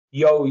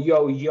Yo,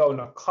 yo, yo,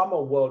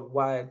 Nakama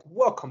Worldwide.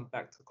 Welcome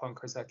back to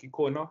Konkrasaki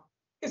Corner.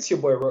 It's your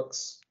boy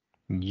Rooks.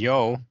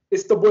 Yo.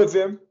 It's the boy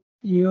Vim.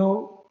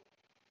 Yo.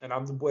 And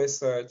I'm the boy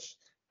Serge.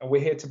 And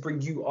we're here to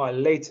bring you our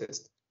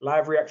latest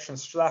live reaction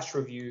 /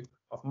 review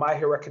of My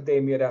Hero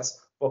Academia. That's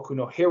Boku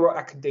no Hero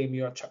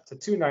Academia, Chapter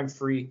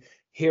 293,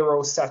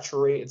 Hero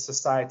Saturated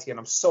Society.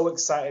 And I'm so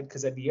excited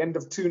because at the end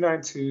of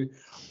 292,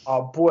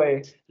 our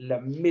boy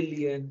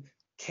Lemillion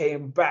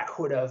came back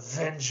with a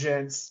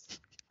vengeance.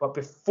 But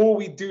before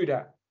we do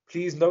that,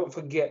 please don't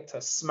forget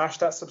to smash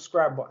that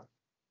subscribe button,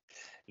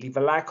 leave a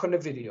like on the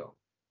video,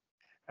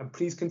 and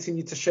please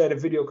continue to share the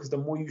video because the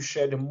more you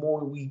share, the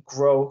more we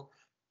grow.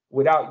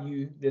 Without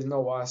you, there's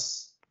no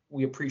us.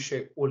 We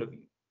appreciate all of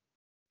you.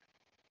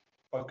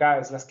 But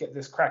guys, let's get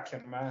this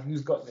cracking, man.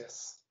 Who's got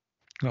this?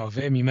 Well,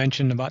 Vim, you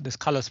mentioned about this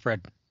color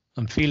spread.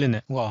 I'm feeling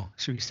it. Well,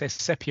 should we say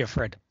sepia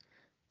thread?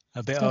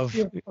 A bit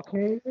Sepia, of...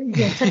 okay.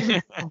 You're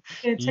technical.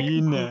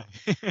 You know.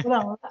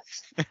 Well,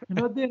 you're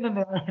not doing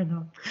that, you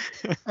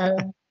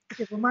know.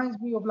 It reminds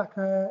me of like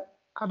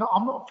I'm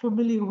not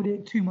familiar with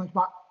it too much,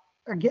 but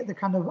I get the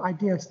kind of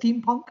idea of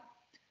steampunk.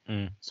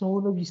 So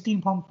all of you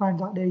steampunk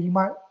fans out there, you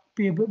might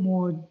be a bit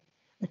more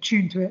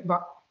attuned to it,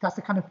 but that's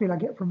the kind of feel I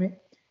get from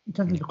it in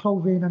terms of the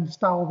clothing and the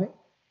style of it.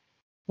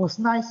 What's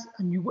nice,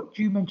 and what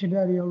you mentioned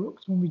earlier,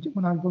 Rooks, when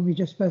we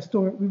just first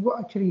saw it, we've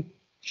got actually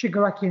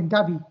Shigaraki and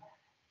Dabi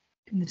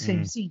in the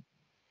same scene.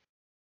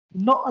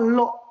 Not a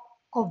lot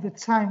of the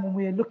time when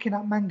we're looking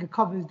at manga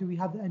covers do we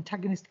have the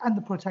antagonist and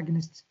the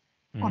protagonist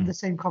on the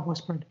same cover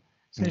spread.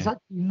 So it's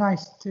actually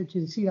nice to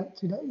see that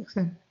to that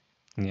extent.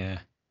 Yeah,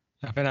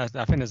 I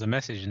think there's a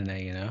message in there,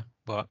 you know.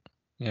 But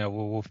you know,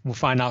 we'll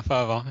find out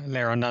further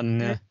later on in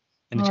the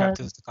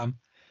chapters to come.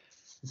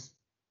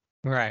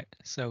 Right.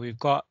 So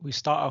we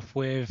start off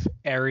with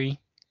Eri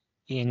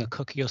eating a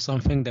cookie or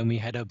something. Then we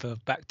head over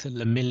back to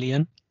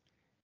Lemillion,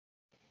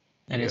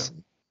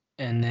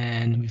 and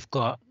then we've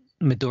got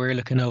Midori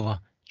looking over.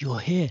 You're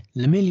here,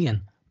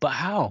 Lemillion, but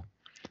how?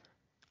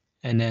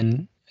 And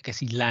then I guess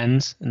he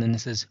lands, and then it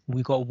says,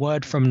 we got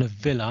word from the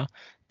villa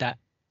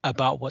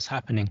about what's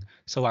happening.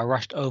 So I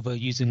rushed over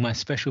using my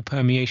special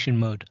permeation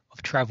mode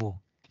of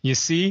travel. You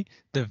see,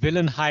 the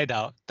villain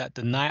hideout that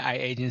the Night Eye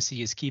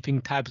Agency is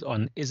keeping tabs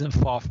on isn't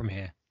far from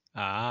here.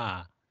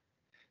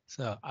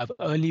 So I've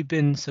only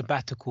been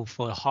sabbatical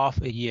for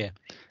half a year,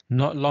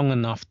 not long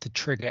enough to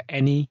trigger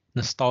any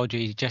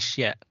nostalgia just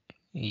yet.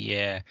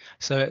 Yeah,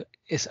 so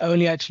it's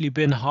only actually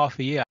been half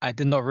a year. I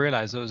did not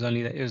realize it was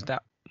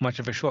that much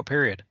of a short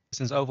period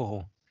since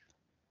Overhaul.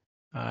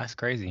 That's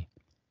crazy.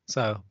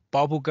 So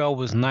Bubble Girl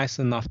was nice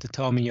enough to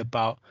tell me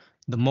about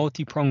the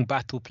multi-pronged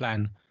battle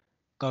plan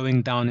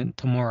going down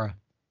tomorrow,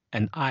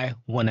 and I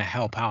want to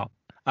help out.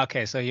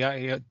 Okay, so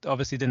you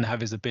obviously didn't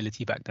have his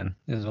ability back then,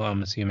 is what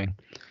I'm assuming.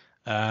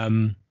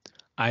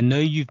 I know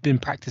you've been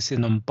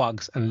practicing on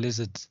bugs and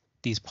lizards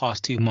these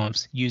past 2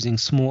 months using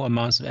small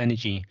amounts of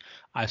energy.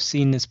 I've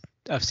seen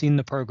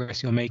the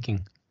progress you're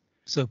making.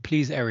 So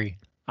please, Eri,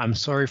 I'm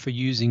sorry for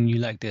using you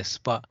like this,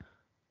 but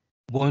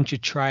won't you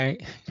try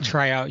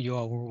out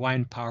your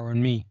rewind power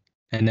on me?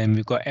 And then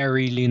we've got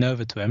Eri lean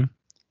over to him,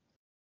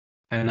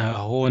 and her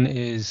horn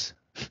is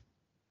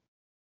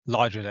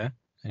larger there.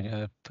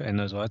 And put in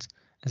those words.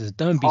 It says,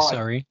 "Don't be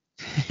sorry."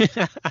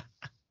 I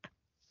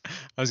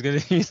was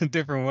gonna use a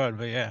different word,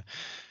 but yeah,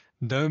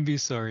 don't be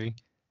sorry.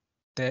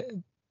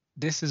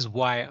 This is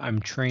why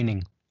I'm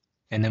training.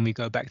 And then we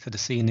go back to the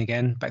scene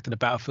again, back to the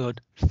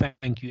battlefield.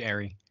 Thank you,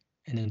 Eri.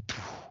 And then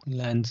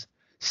lands.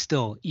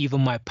 Still,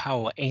 even my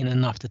power ain't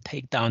enough to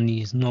take down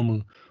these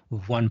Nomu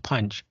with one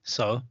punch.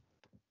 So,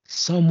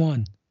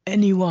 someone,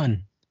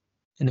 anyone.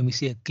 And then we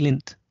see a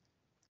glint.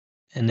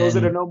 And those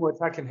are the Nomu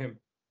attacking him.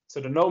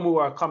 So the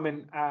Nomu are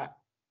coming at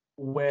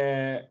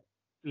where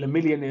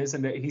Lemillion is,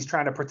 and he's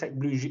trying to protect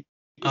Blue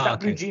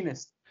Blue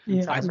Genius?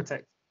 He's trying to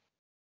protect.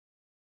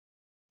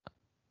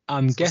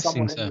 I'm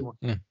guessing so.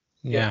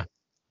 Yeah.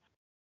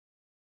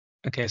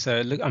 Okay, so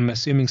look, I'm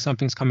assuming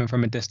something's coming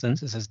from a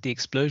distance. It says the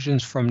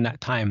explosions from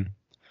that time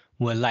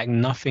were like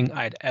nothing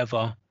I'd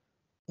ever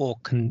or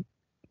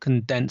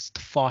condensed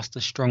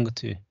faster, stronger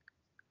to.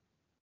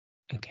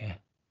 Okay.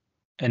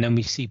 And then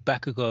we see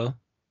Bakugo.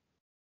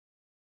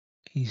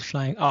 He's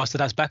flying. Oh, so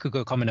that's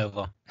Bakugo coming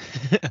over.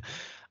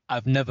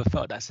 I've never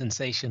felt that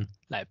sensation,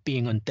 like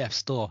being on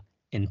death's door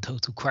in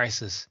total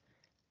crisis.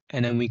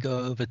 And then we go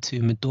over to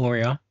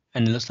Midoriya,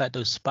 and it looks like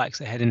those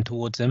spikes are heading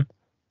towards him.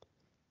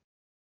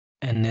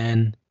 And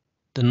then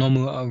the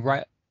Nomu are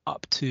right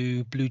up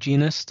to Blue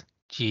Genius.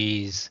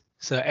 Jeez.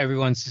 So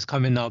everyone's just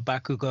coming now.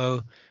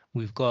 Bakugo,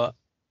 we've got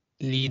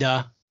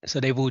Leader.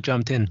 So they've all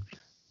jumped in.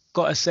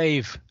 Gotta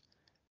save.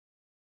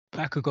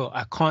 Bakugo,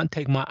 I can't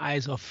take my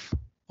eyes off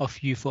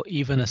you for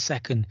even a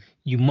second.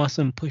 You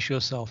mustn't push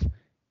yourself.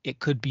 It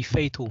could be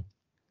fatal.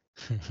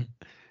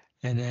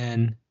 And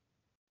then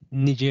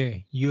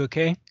Nijiri, you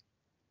okay?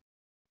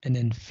 And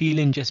then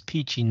feeling just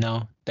peachy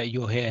now that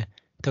you're here.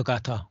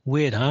 Togata,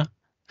 weird, huh?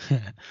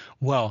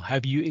 Well,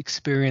 have you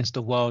experienced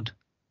the world,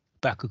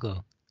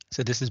 Bakugo?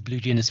 So this is Blue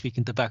Genius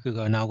speaking to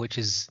Bakugo now, which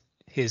is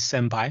his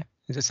senpai,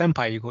 Is it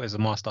senpai you call it as a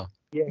master?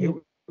 Yeah,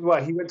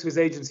 he went to his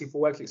agency for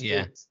work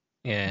experience.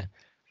 Yeah.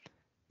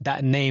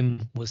 That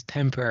name was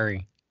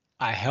temporary.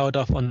 I held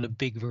off on the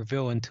big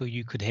reveal until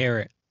you could hear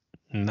it.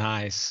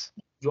 Nice.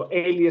 Your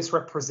alias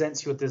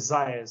represents your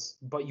desires,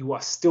 but you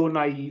are still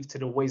naive to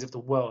the ways of the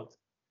world.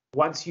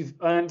 Once you've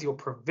earned your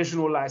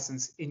provisional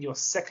license in your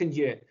second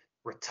year,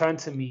 return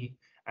to me,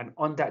 and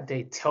on that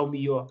day, tell me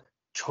your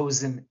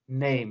chosen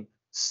name.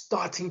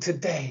 Starting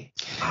today,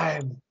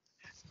 I'm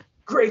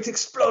Great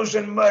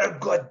Explosion Murder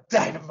God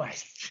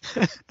Dynamite.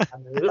 I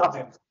love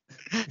him.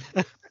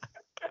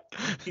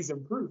 He's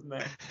improved,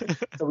 man.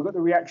 So we got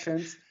the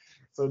reactions.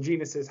 So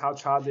Gina says how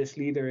childish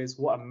Leader is,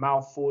 what a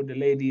mouthful. The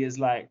lady is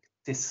like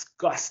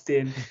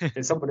disgusting.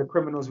 Then some of the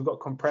criminals we got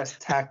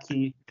compressed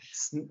tacky.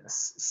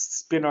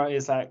 Spinner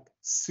is like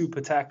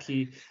super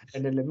tacky,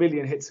 and then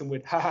Lemillion hits him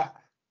with haha,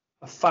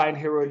 a fine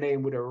hero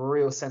name with a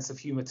real sense of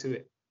humor to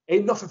it.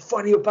 Ain't nothing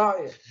funny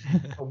about it.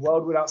 A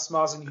world without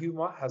smiles and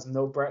humor has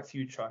no bright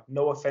future.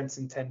 No offense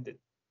intended,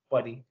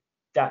 buddy.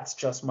 That's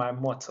just my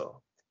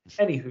motto.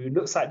 Anywho, it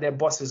looks like their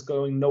boss is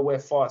going nowhere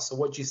fast. So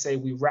what do you say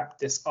we wrap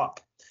this up?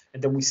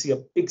 And then we see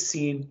a big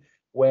scene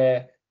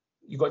where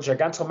you got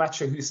Gigangto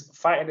Machia who's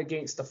fighting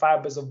against the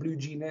fibers of Blue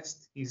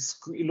Genius.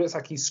 It looks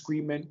like he's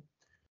screaming.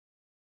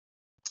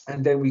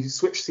 And then we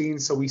switch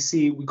scenes. So we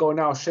go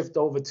now shift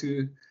over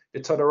to the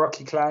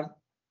Todoroki clan.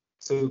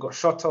 So we've got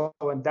Shoto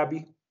and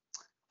Dabi.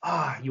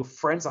 Your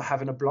friends are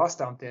having a blast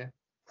down there.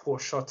 Poor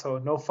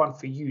Shoto. No fun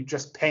for you,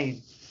 just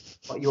pain.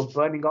 But you're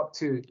burning up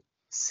too.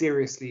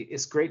 Seriously,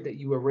 it's great that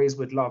you were raised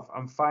with love.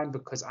 I'm fine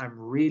because I'm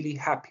really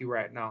happy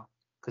right now.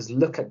 Because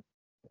look at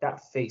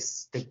that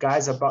face. The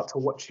guy's about to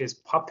watch his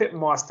puppet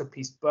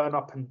masterpiece burn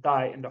up and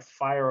die in the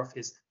fire of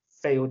his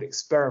failed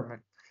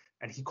experiment.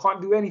 And he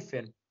can't do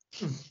anything.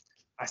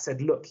 I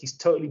said, look, he's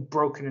totally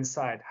broken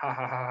inside. Ha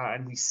ha ha ha.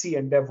 And we see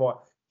Endeavor,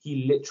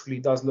 he literally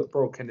does look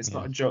broken. It's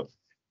not a joke.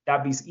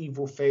 Dabi's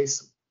evil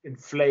face in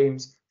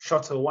flames.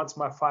 Shoto, once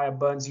my fire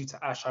burns you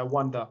to ash, I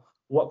wonder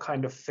what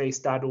kind of face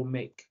that'll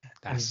make.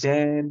 That's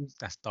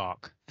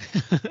dark.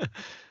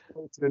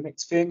 Go to the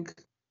next thing.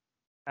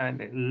 And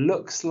it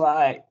looks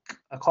like,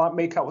 I can't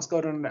make out what's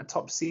going on in that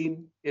top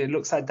scene. It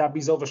looks like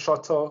Dabi's over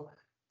Shoto.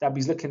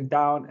 Dabi's looking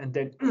down, and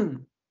then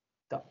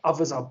the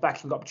others are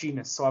backing up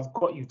Genius. So I've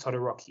got you,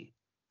 Todoroki.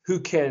 Who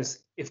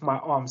cares if my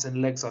arms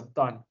and legs are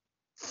done?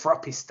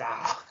 Frappy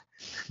style.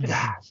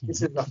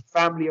 This is a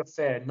family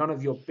affair, none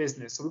of your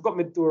business. So we've got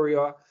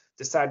Midoriya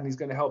deciding he's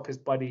going to help his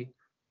buddy.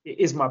 It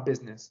is my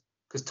business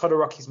because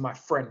Todoroki's my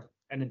friend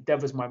and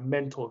Endeavor's my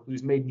mentor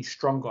who's made me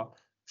stronger.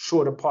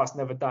 Sure, the past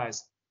never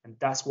dies. And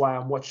that's why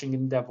I'm watching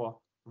Endeavor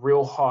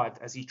real hard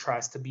as he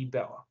tries to be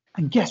better.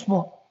 And guess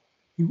what?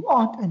 You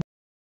aren't an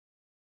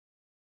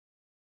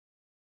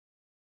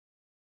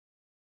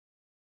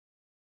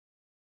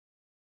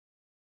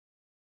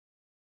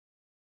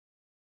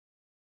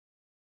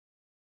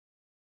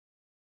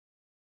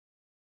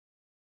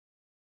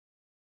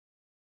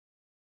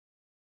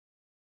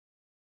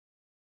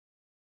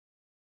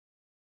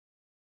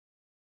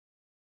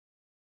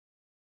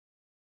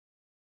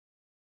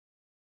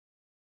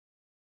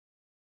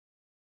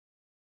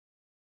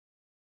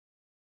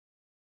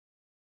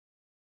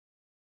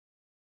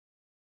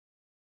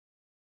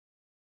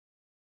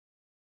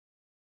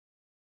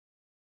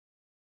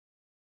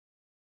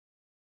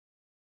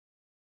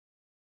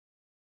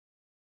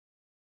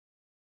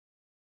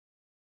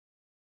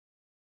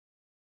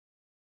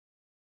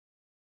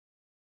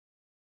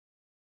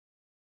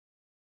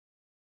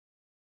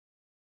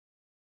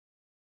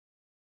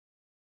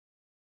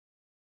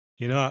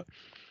You know,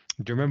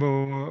 do you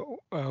remember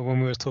when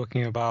we were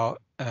talking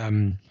about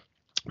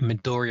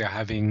Midoriya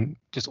having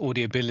just all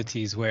the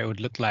abilities where it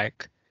would look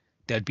like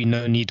there'd be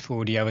no need for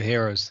all the other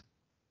heroes,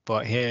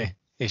 but here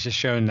it's just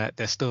shown that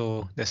they're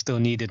still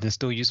needed and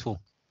still useful.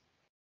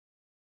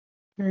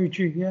 Very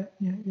true. Yeah.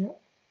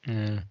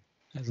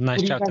 That's a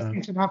nice what do chapter. you guys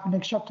think should happen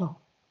next chapter?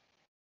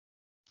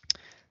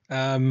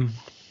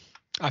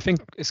 I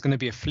think it's going to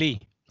be a flea.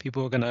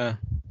 People are going to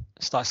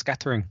start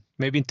scattering.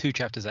 Maybe in 2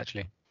 chapters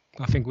actually.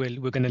 I think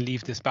we're going to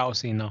leave this battle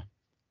scene now.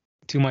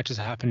 Too much is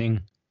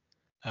happening.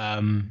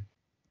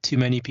 Too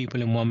many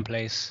people in one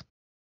place.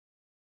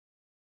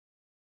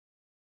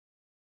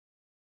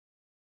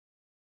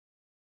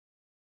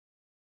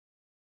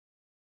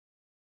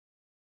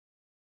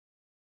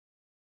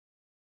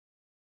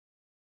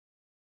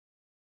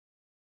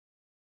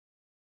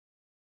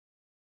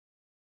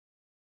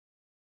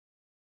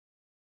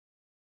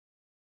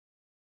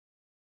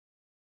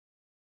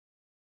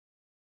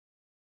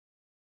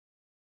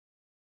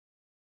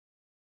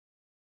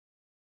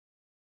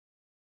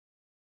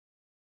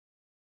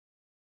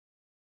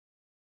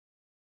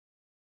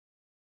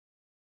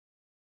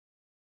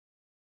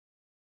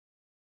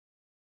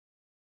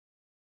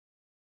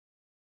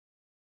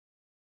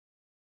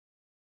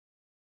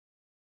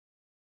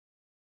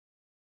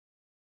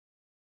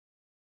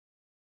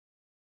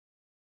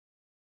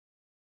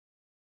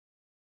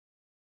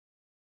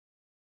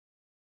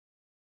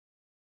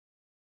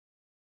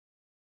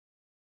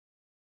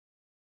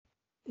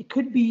 It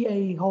could be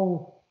a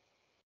whole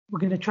we're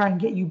going to try and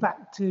get you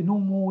back to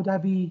normal,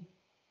 Dabi,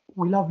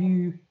 we love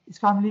you, his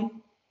family,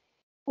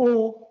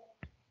 or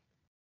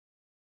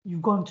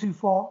you've gone too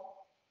far,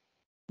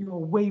 you're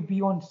way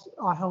beyond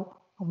our help,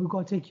 and we've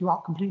got to take you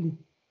out completely.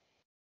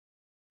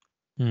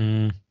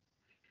 And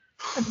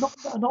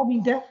not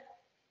mean death,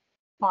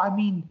 but I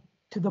mean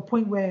to the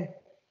point where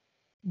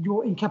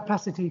you're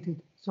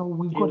incapacitated. So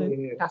we've got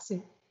to, that's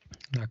it.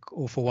 Like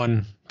all for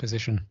one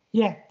position.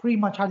 Yeah, pretty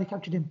much how they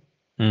captured him.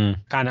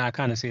 I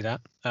kind of see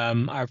that.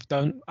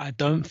 I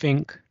don't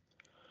think,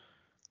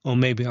 or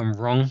maybe I'm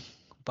wrong,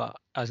 but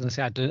I was gonna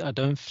say I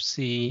don't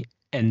see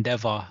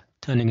Endeavor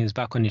turning his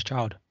back on his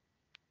child,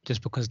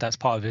 just because that's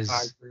part of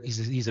his.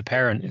 He's a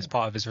parent. It's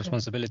part of his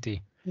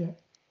responsibility. Yeah.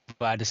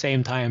 But at the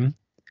same time,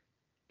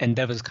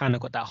 Endeavor's kind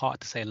of got that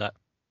heart to say, look,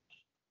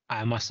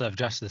 I must serve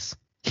justice,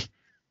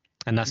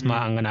 and that's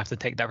I'm gonna have to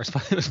take that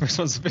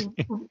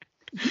responsibility.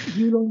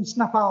 He'll only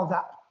snap out of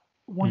that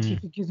once he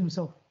forgives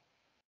himself.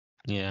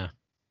 Yeah.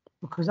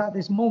 Because at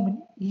this moment,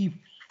 he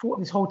thought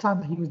this whole time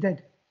that he was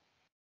dead.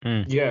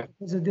 Yeah.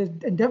 Because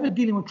Endeavor's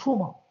dealing with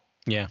trauma.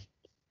 Yeah.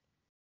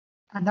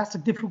 And that's a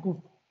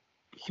difficult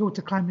hill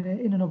to climb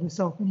in and of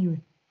itself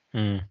anyway.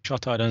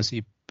 Shoto I don't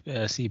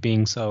see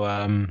being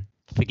so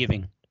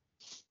forgiving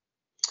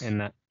in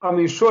that. I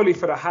mean, surely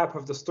for the hype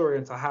of the story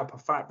and to hype a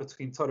fight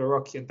between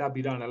Todoroki and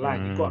Dabi down the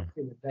line, you've got to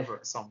kill Endeavor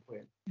at some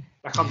point.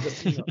 Like, I'm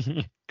just,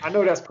 I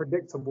know that's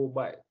predictable,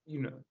 but,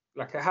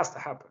 like, it has to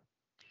happen.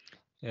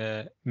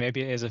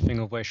 Maybe it is a thing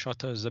of where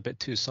Shoto is a bit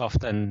too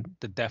soft, and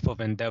the death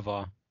of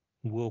Endeavor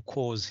will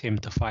cause him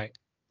to fight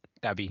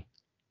Dabi.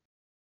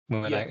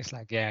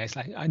 It's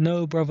like, I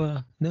know,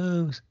 brother,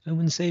 no, I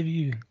wouldn't save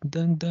you.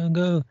 Don't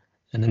go.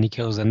 And then he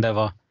kills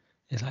Endeavor.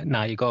 It's like,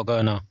 nah, you gotta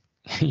go now.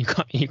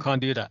 you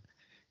can't do that.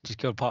 Just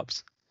kill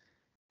Pops.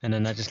 And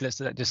then that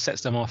just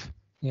sets them off.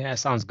 Yeah,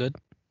 sounds good.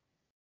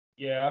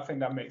 Yeah, I think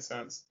that makes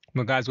sense.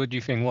 Well, guys, what do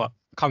you think? What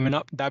coming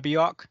up, Dabi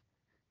arc?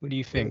 What do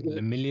you think?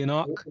 The Million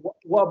arc?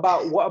 What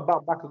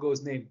about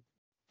Bakugo's name?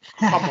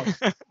 Come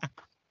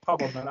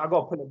on, man. I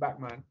gotta put it back,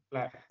 man.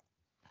 Like,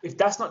 if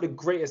that's not the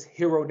greatest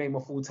hero name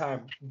of all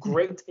time,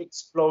 Great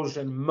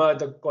Explosion,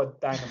 Murder God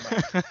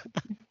Dynamite.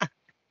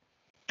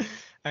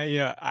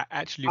 Yeah, I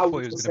actually thought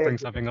he was gonna bring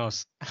something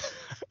else.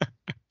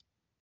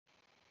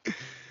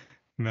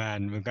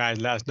 Man, well, guys,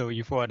 let us know what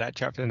you thought of that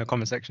chapter in the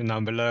comment section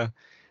down below.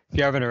 If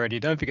you haven't already,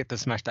 don't forget to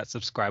smash that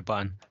subscribe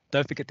button.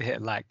 Don't forget to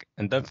hit like,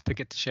 and don't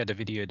forget to share the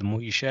video. The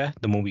more you share,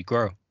 the more we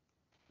grow.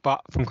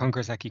 But from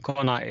Konkurosaki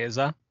Corner, it is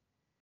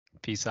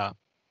peace out.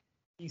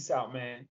 Peace out, man.